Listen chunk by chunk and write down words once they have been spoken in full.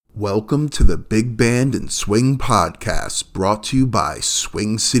Welcome to the Big Band and Swing Podcast, brought to you by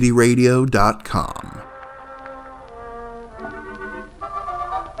SwingCityRadio.com.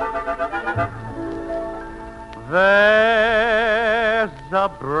 There's a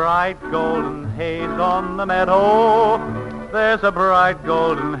bright golden haze on the meadow. There's a bright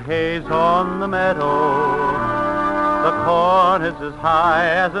golden haze on the meadow. The corn is as high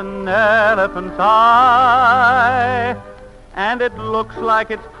as an elephant's eye, and it looks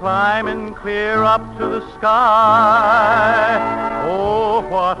like it's climbing clear up to the sky. Oh,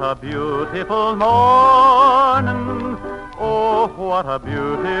 what a beautiful morning. Oh, what a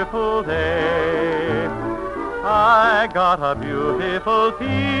beautiful day. I got a beautiful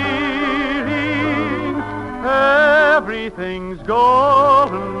feeling. Everything's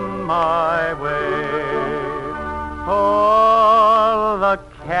going my way. All the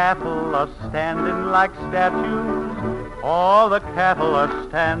cattle are standing like statues. All the cattle are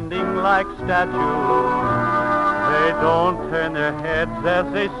standing like statues. They don't turn their heads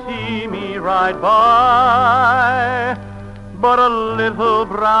as they see me ride by. But a little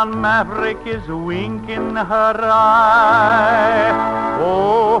brown maverick is winking her eye.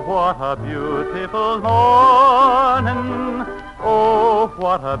 Oh, what a beautiful morning. Oh,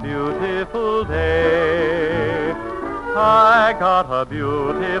 what a beautiful day. I got a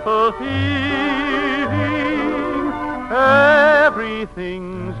beautiful feeling.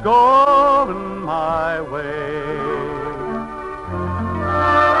 Everything's going my way.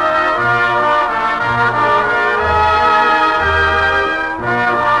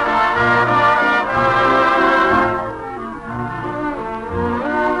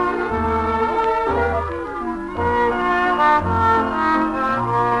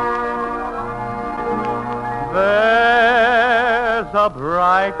 There's a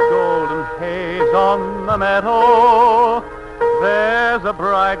bright golden haze on the meadow. There's a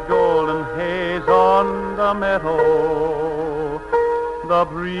bright golden haze on the meadow. The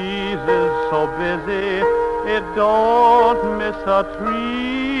breeze is so busy, it don't miss a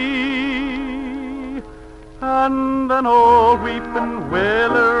tree. And an old weeping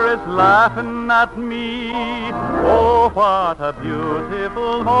willow is laughing at me. Oh, what a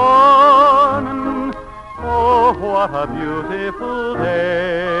beautiful morning. Oh, what a beautiful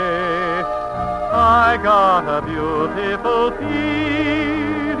day. I got a beautiful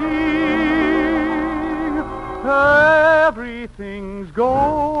feeling. Everything's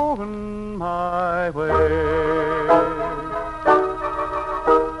going my way.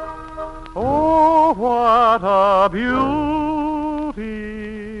 Oh, what a beautiful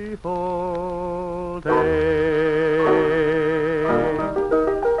day.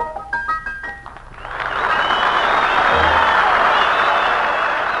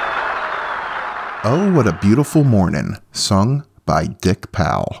 Oh, What a Beautiful Morning, sung by Dick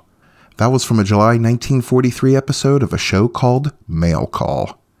Powell. That was from a July 1943 episode of a show called Mail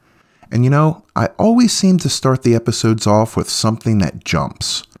Call. And you know, I always seem to start the episodes off with something that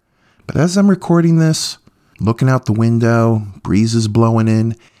jumps. But as I'm recording this, looking out the window, breezes blowing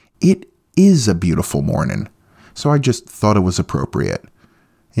in, it is a beautiful morning. So I just thought it was appropriate.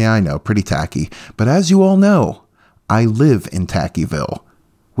 Yeah, I know, pretty tacky. But as you all know, I live in Tackyville,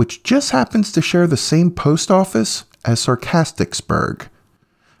 which just happens to share the same post office as Sarcasticsburg.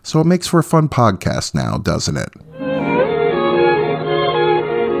 So it makes for a fun podcast now, doesn't it?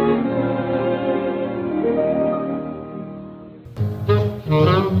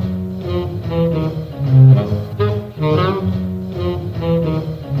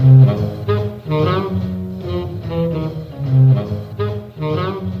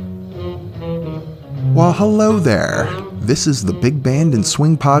 Well, hello there. This is the Big Band and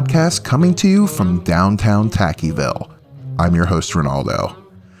Swing Podcast coming to you from downtown Tackyville. I'm your host, Ronaldo.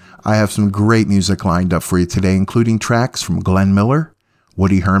 I have some great music lined up for you today, including tracks from Glenn Miller,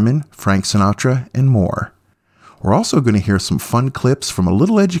 Woody Herman, Frank Sinatra, and more. We're also going to hear some fun clips from a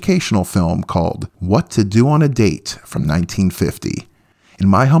little educational film called What to Do on a Date from 1950. In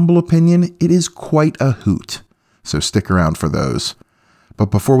my humble opinion, it is quite a hoot, so stick around for those. But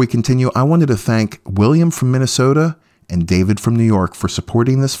before we continue, I wanted to thank William from Minnesota and David from New York for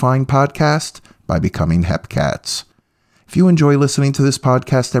supporting this fine podcast by becoming Hepcats. If you enjoy listening to this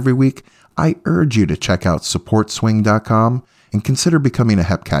podcast every week, I urge you to check out supportswing.com and consider becoming a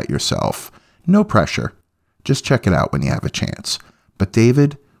Hepcat yourself. No pressure. Just check it out when you have a chance. But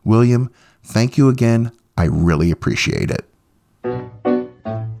David, William, thank you again. I really appreciate it.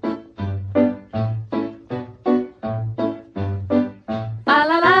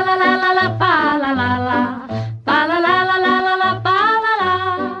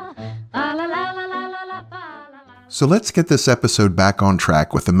 So let's get this episode back on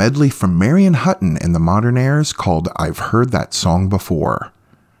track with a medley from Marion Hutton and the Modernaires called I've Heard That Song Before.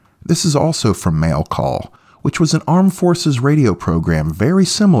 This is also from Mail Call, which was an Armed Forces radio program very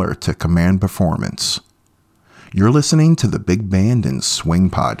similar to Command Performance. You're listening to the Big Band and Swing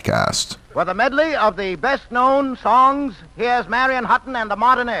Podcast. With a medley of the best-known songs, here's Marion Hutton and the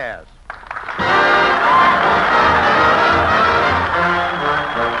Modernaires.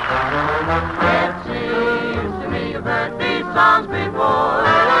 It seems to me you've heard these songs before.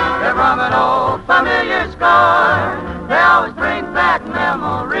 They're from an old familiar score. They always bring back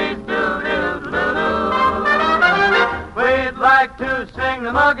memories. We'd like to sing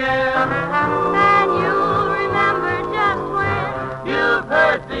them again. And you'll remember just when You've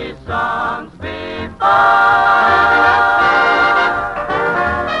heard these songs before.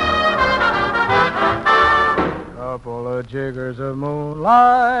 Couple of jiggers of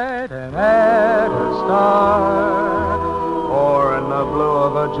moonlight and add a star, or in the blue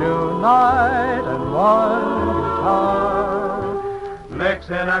of a June night and one guitar. Mix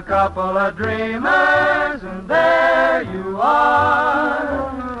in a couple of dreamers and there you are.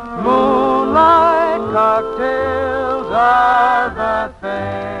 Moonlight cocktails are the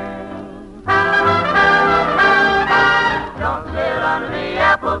thing. Don't sit under the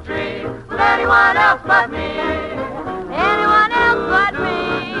apple tree with anyone else but me. anyone else but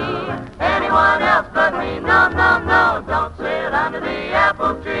me. Anyone else but me. No, no, no. Don't sit under the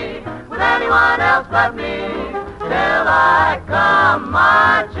apple tree with anyone else but me. Till I come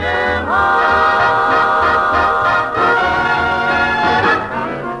marching home.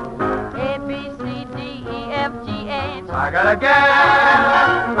 A, B, C, D, E, F, G, H. I got a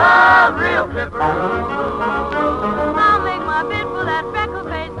gal, a real pipperoo. I'll make my bid for that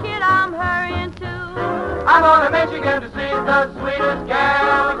freckle-faced kid I'm hurrying to. I'm going to Michigan to see the sweetest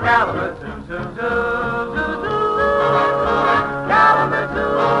gal in Kalamazoo, zoo, zoo, zoo, zoo, Kalamazoo.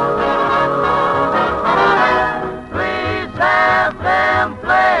 Please have them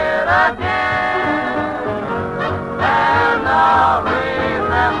play it again, and I'll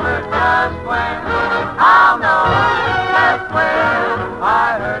remember just when. I'll know just when I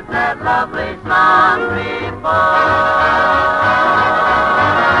heard that lovely song before.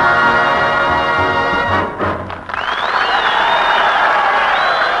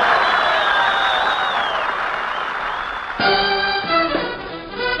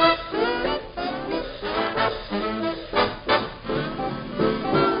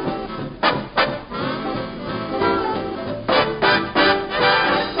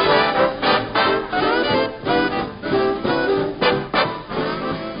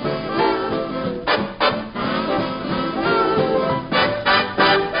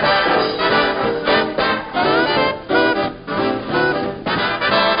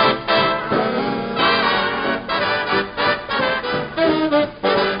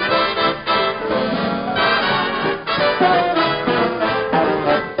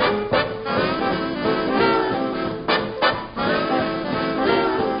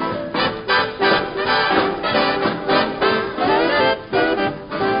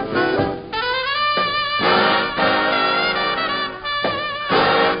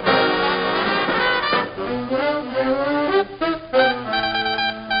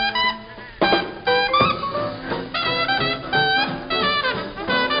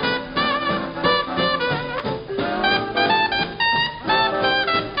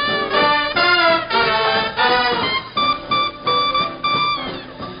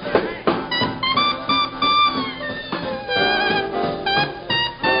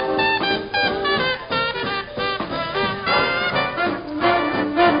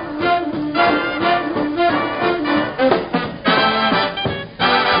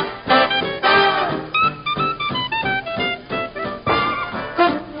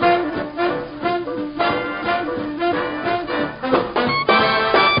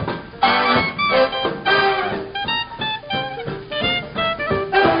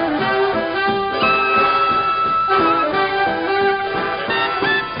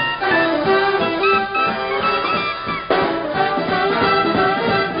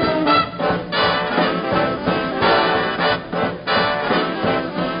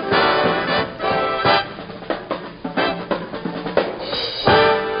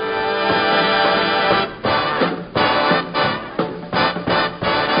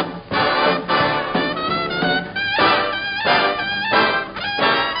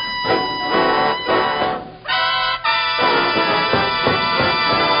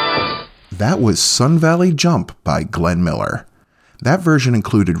 That was Sun Valley Jump by Glenn Miller. That version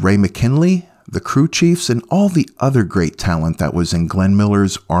included Ray McKinley, the Crew Chiefs, and all the other great talent that was in Glenn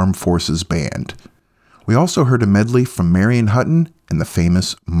Miller's Armed Forces Band. We also heard a medley from Marion Hutton and the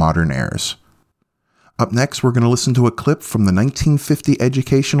famous Modern Airs. Up next, we're going to listen to a clip from the 1950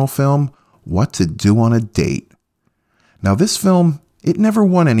 educational film, What to Do on a Date. Now, this film, it never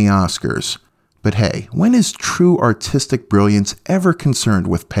won any Oscars. But hey, when is true artistic brilliance ever concerned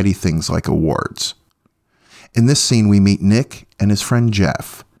with petty things like awards? In this scene, we meet Nick and his friend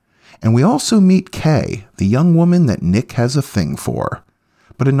Jeff. And we also meet Kay, the young woman that Nick has a thing for.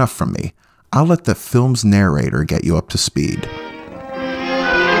 But enough from me. I'll let the film's narrator get you up to speed.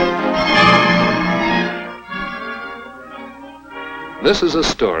 This is a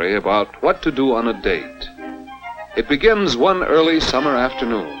story about what to do on a date. It begins one early summer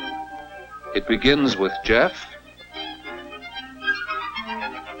afternoon. It begins with Jeff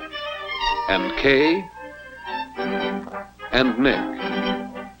and Kay and Nick.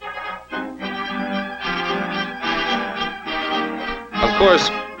 Of course,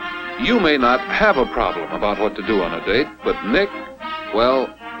 you may not have a problem about what to do on a date, but Nick,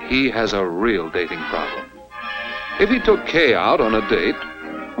 well, he has a real dating problem. If he took Kay out on a date,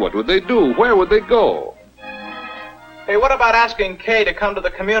 what would they do? Where would they go? Hey, what about asking Kay to come to the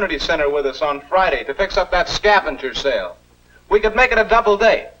community center with us on Friday to fix up that scavenger sale? We could make it a double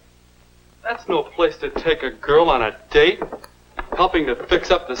date. That's no place to take a girl on a date, helping to fix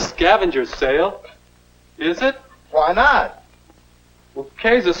up the scavenger sale. Is it? Why not? Well,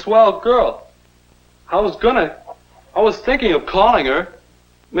 Kay's a swell girl. I was thinking of calling her.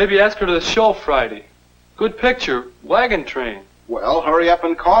 Maybe ask her to the show Friday. Good picture, wagon train. Well, hurry up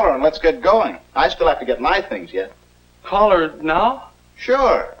and call her and let's get going. I still have to get my things yet. Call her now?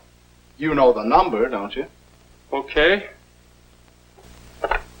 Sure. You know the number, don't you? Okay.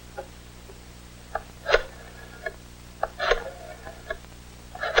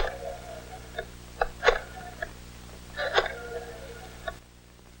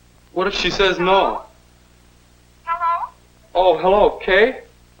 What if she says no? Hello? Oh, hello, Kay.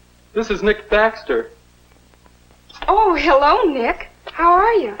 This is Nick Baxter. Oh, hello, Nick. How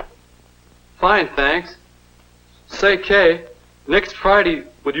are you? Fine, thanks. Say, Kay, next Friday,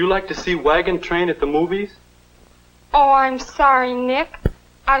 would you like to see Wagon Train at the movies? Oh, I'm sorry, Nick.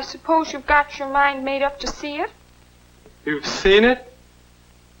 I suppose you've got your mind made up to see it? You've seen it?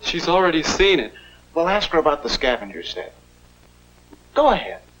 She's already seen it. Well, ask her about the scavenger sale. Go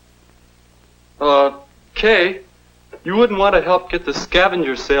ahead. Kay, you wouldn't want to help get the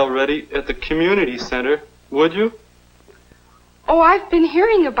scavenger sale ready at the community center, would you? Oh, I've been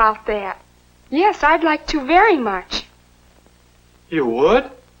hearing about that. Yes, I'd like to very much. You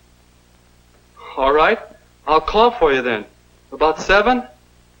would? All right. I'll call for you then. About 7?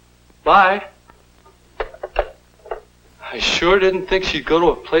 Bye. I sure didn't think she'd go to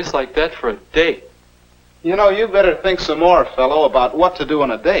a place like that for a date. You know, you better think some more, fellow, about what to do on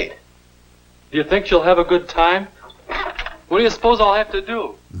a date. Do you think she'll have a good time? What do you suppose I'll have to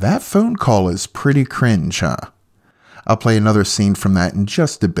do? That phone call is pretty cringe, huh? I'll play another scene from that in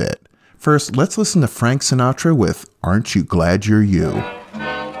just a bit. First, let's listen to Frank Sinatra with Aren't You Glad You're You?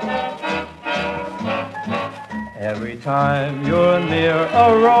 Every time you're near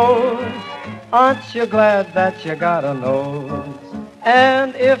a rose, aren't you glad that you got a nose?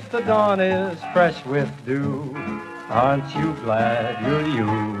 And if the dawn is fresh with dew, aren't you glad you're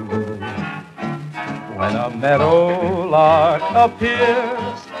you? When a meadowlark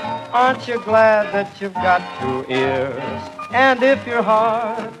appears, aren't you glad that you've got 2 ears? And if your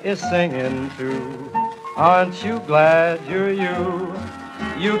heart is singing too, aren't you glad you're you?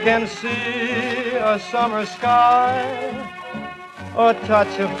 You can see a summer sky, or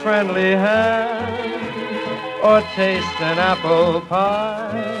touch a friendly hand, or taste an apple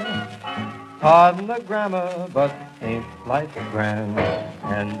pie. Pardon the grammar, but ain't life grand?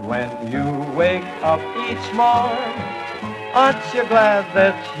 And when you wake up each morn, aren't you glad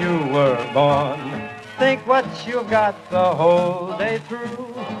that you were born? Think what you've got the whole day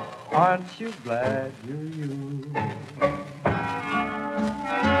through. Aren't you glad you're you?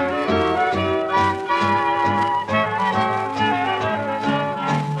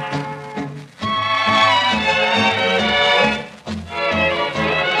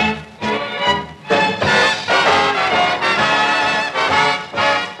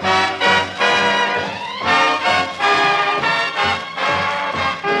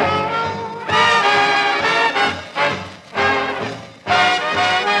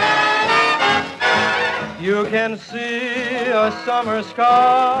 You can see a summer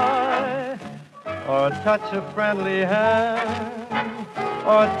sky, or touch a friendly hand,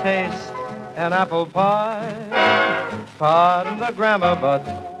 or taste an apple pie. Pardon the grammar, but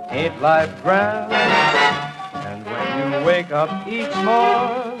ain't life grand? And when you wake up each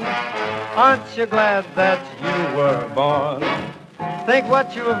morn, Aren't you glad that you were born? Think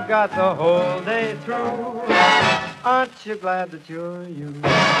what you have got the whole day through. Aren't you glad that you're you?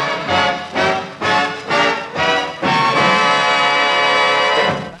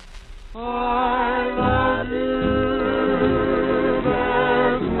 I love you.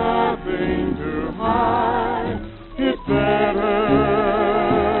 There's nothing to hide. It's better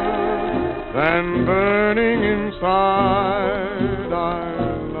than burning inside. I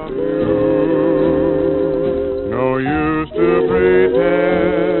love you. No use to pretend.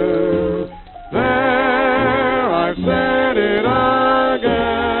 There, I've said it again.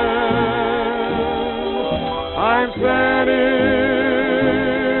 I've said it.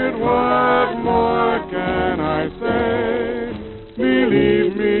 What more can I say?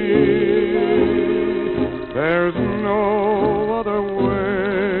 Believe me, there's no other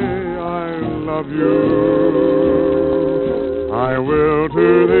way. I love you. I will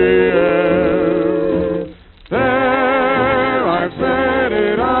to the end. There, I've said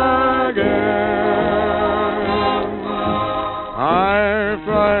it again. I've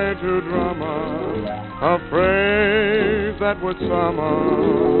tried to drum a phrase that would sum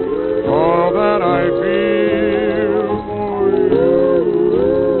up all that I feel for you.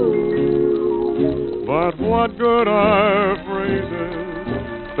 But what good are phrases?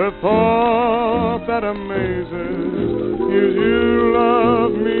 The thought that amazes is you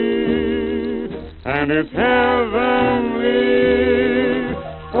love me, and it's heavenly.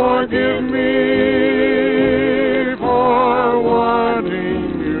 Forgive me for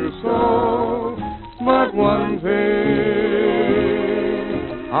wanting you so, but one thing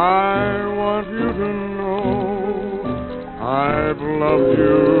I want you to know, I've loved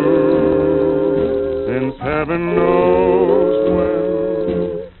you since heaven knows when.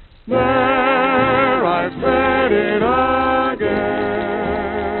 There, I've said it again.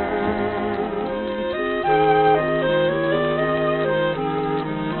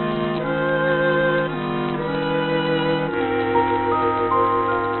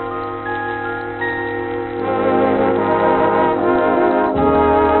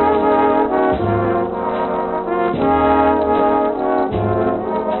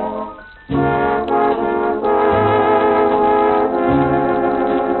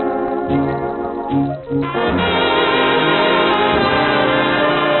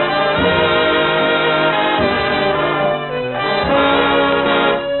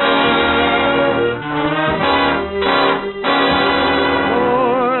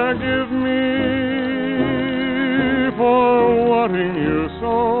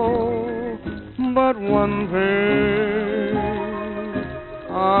 One thing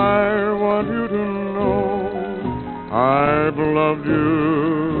I want you to know, I've loved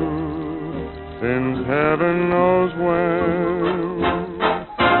you since heaven knows when.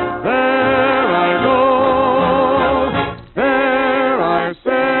 There I go, there I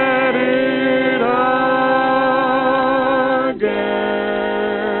said it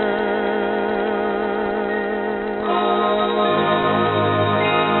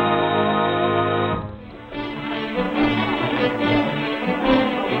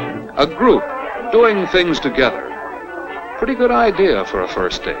A group doing things together. Pretty good idea for a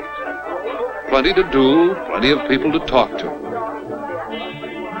first date. Plenty to do, plenty of people to talk to.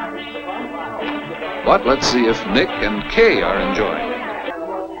 But let's see if Nick and Kay are enjoying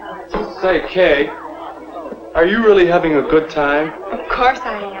it. Say, Kay, are you really having a good time? Of course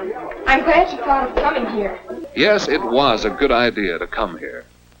I am. I'm glad you thought of coming here. Yes, it was a good idea to come here.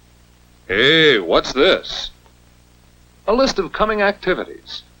 Hey, what's this? A list of coming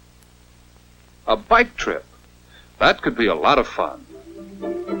activities. A bike trip. That could be a lot of fun.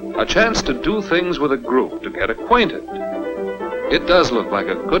 A chance to do things with a group, to get acquainted. It does look like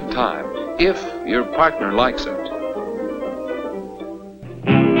a good time, if your partner likes it.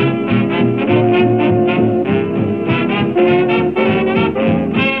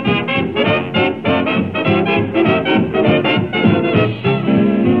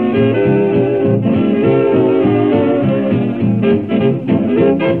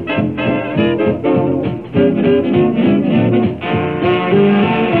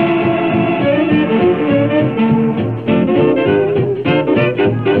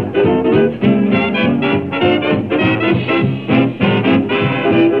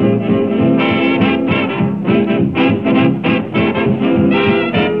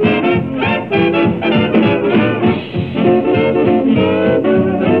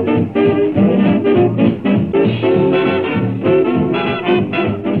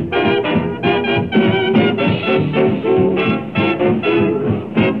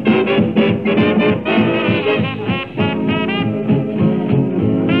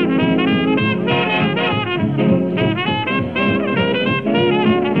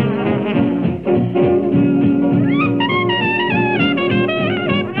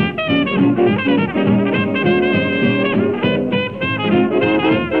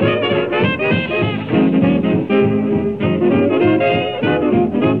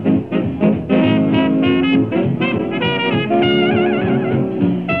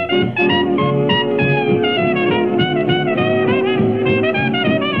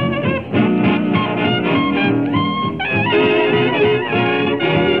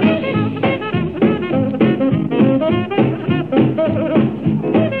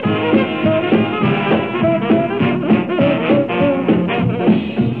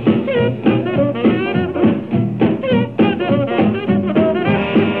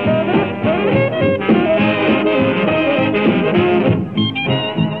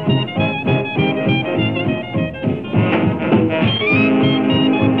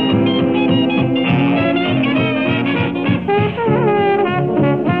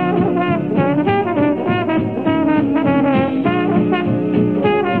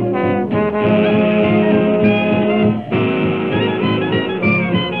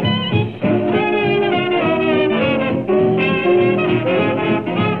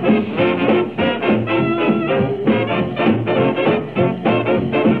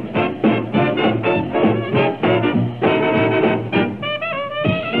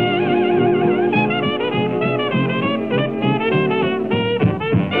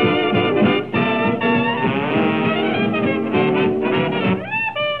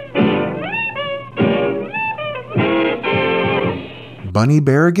 Bunny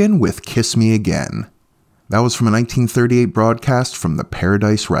Berrigan with Kiss Me Again. That was from a 1938 broadcast from the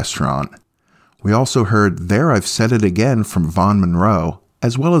Paradise Restaurant. We also heard There I've Said It Again from Vaughn Monroe,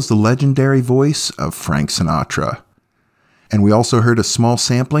 as well as the legendary voice of Frank Sinatra. And we also heard a small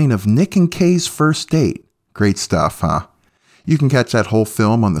sampling of Nick and Kay's First Date. Great stuff, huh? You can catch that whole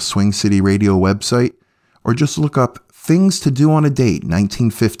film on the Swing City Radio website, or just look up Things to Do on a Date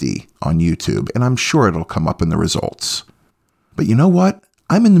 1950 on YouTube, and I'm sure it'll come up in the results. But you know what?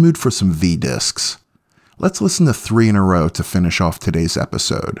 I'm in the mood for some V-discs. Let's listen to 3 in a row to finish off today's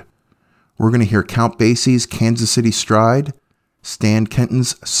episode. We're going to hear Count Basie's Kansas City Stride, Stan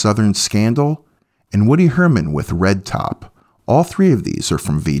Kenton's Southern Scandal, and Woody Herman with Red Top. All 3 of these are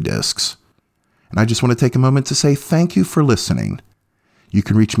from V-discs. And I just want to take a moment to say thank you for listening. You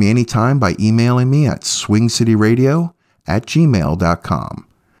can reach me anytime by emailing me at swingcityradio@gmail.com.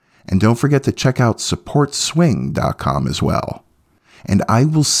 And don't forget to check out supportswing.com as well. And I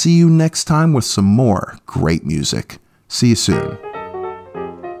will see you next time with some more great music. See you soon.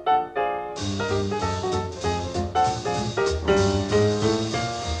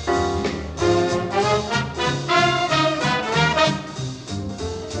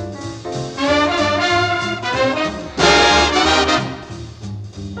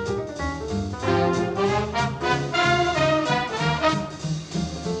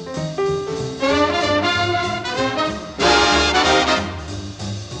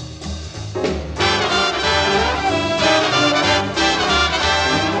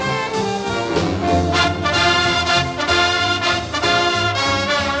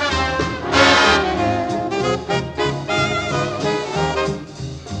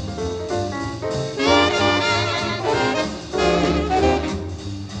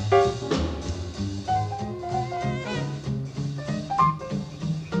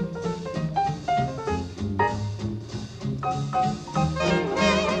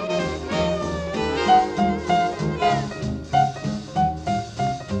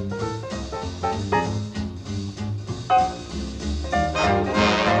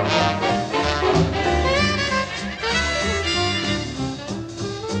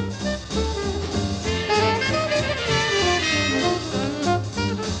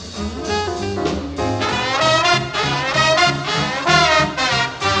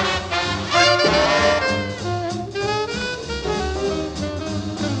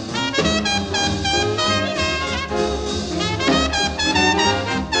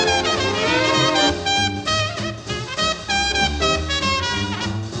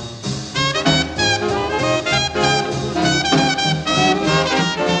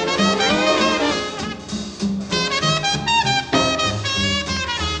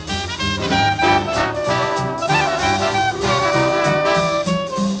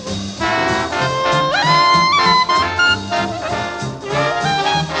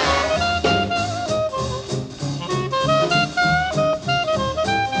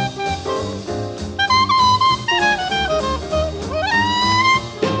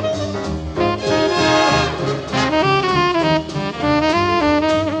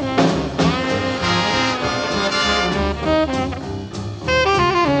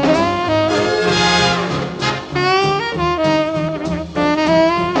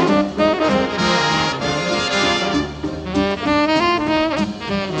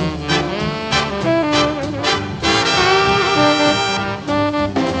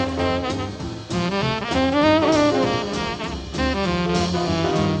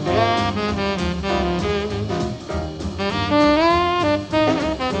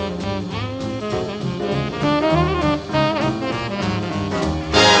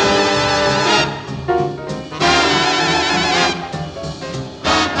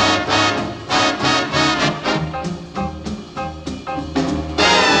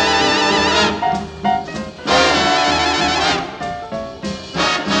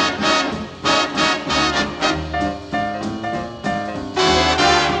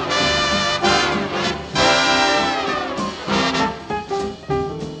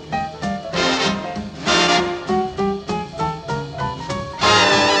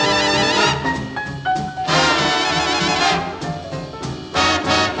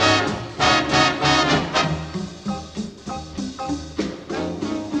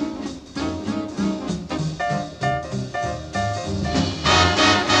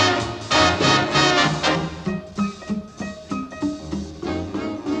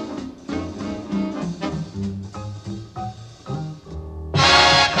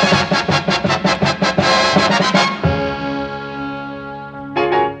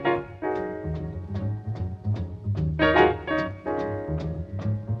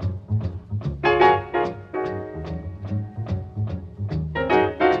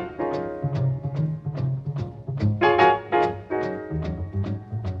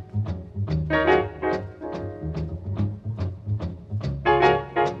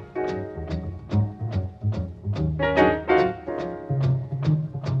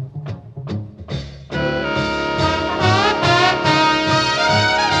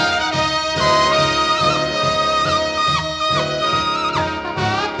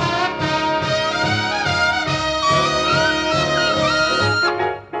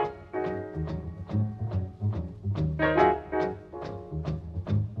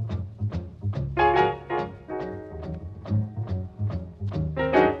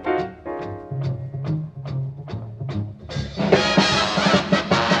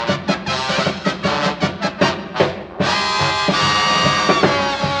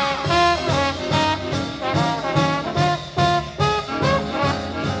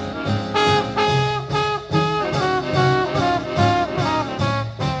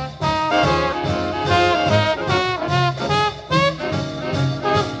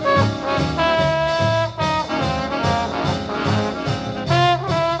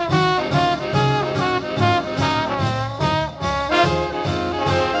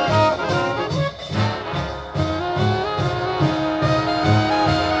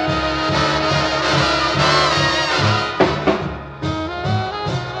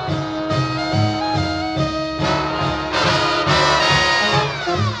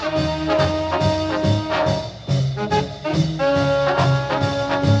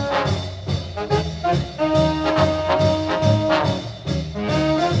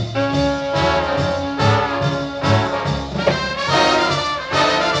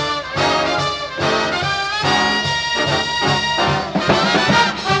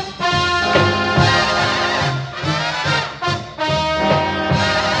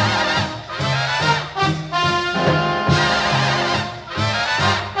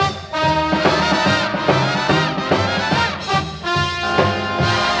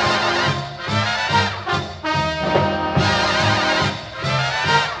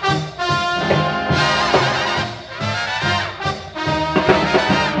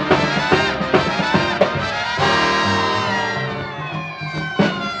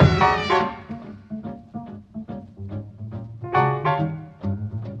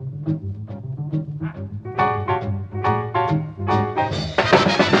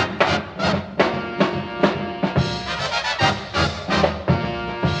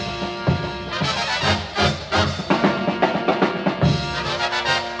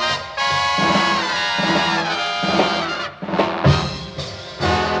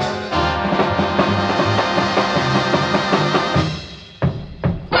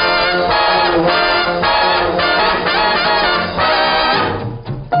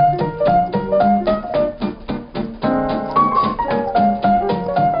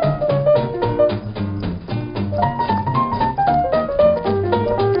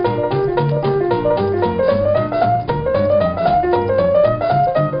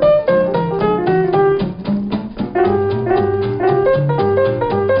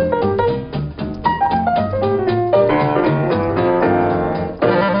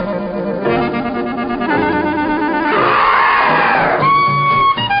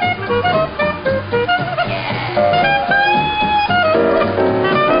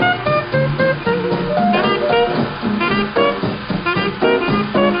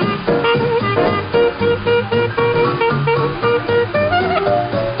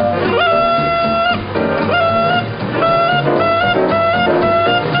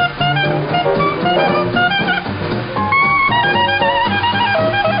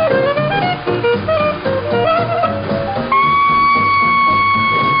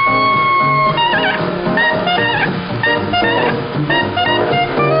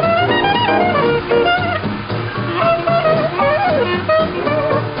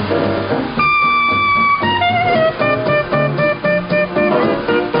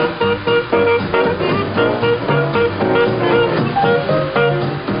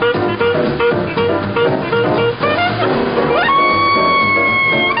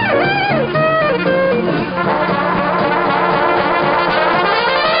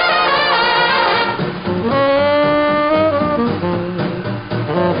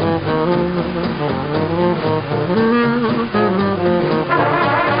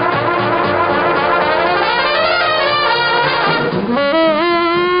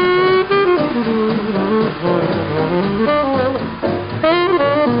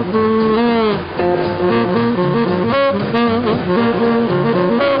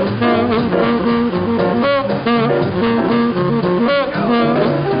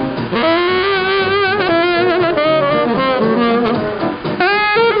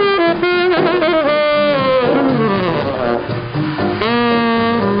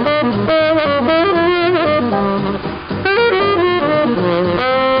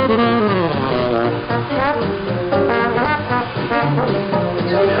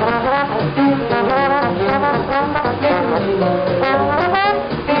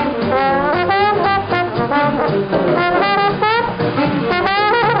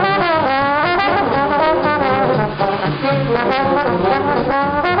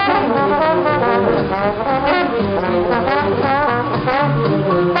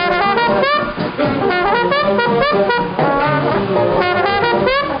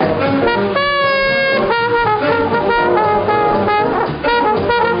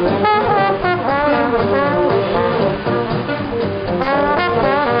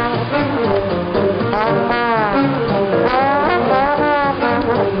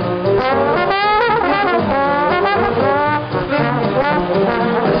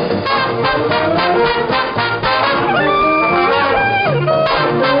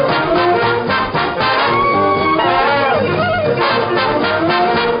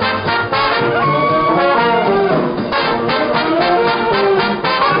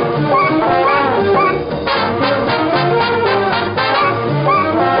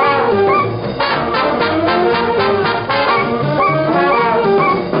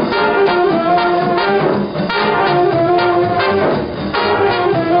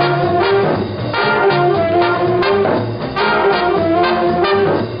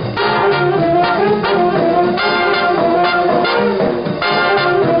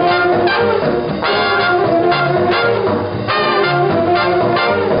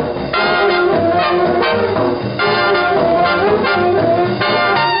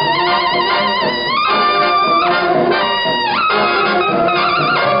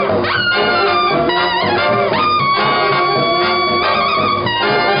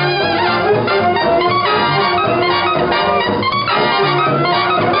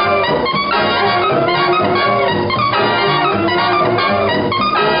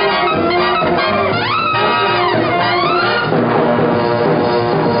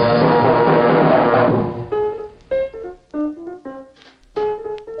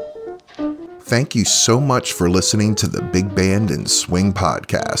 Thank you so much for listening to the Big Band and Swing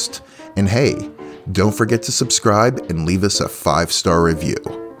podcast. And hey, don't forget to subscribe and leave us a 5-star review.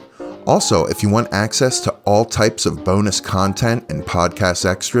 Also, if you want access to all types of bonus content and podcast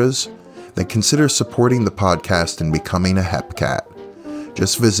extras, then consider supporting the podcast and becoming a Hepcat.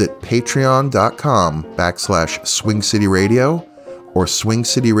 Just visit patreon.com/SwingCityRadio or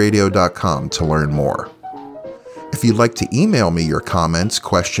swingcityradio.com to learn more. If you'd like to email me your comments,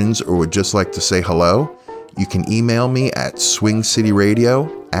 questions, or would just like to say hello, you can email me at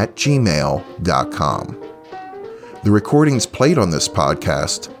swingcityradio@gmail.com. The recordings played on this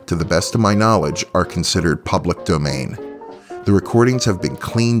podcast, to the best of my knowledge, are considered public domain. The recordings have been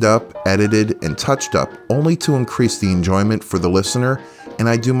cleaned up, edited, and touched up only to increase the enjoyment for the listener, and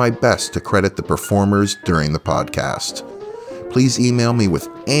I do my best to credit the performers during the podcast. Please email me with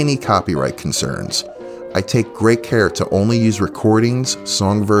any copyright concerns. I take great care to only use recordings,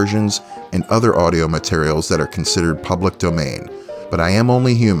 song versions, and other audio materials that are considered public domain, but I am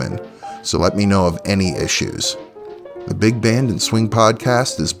only human, so let me know of any issues. The Big Band and Swing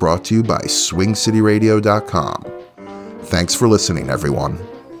podcast is brought to you by swingcityradio.com. Thanks for listening, everyone.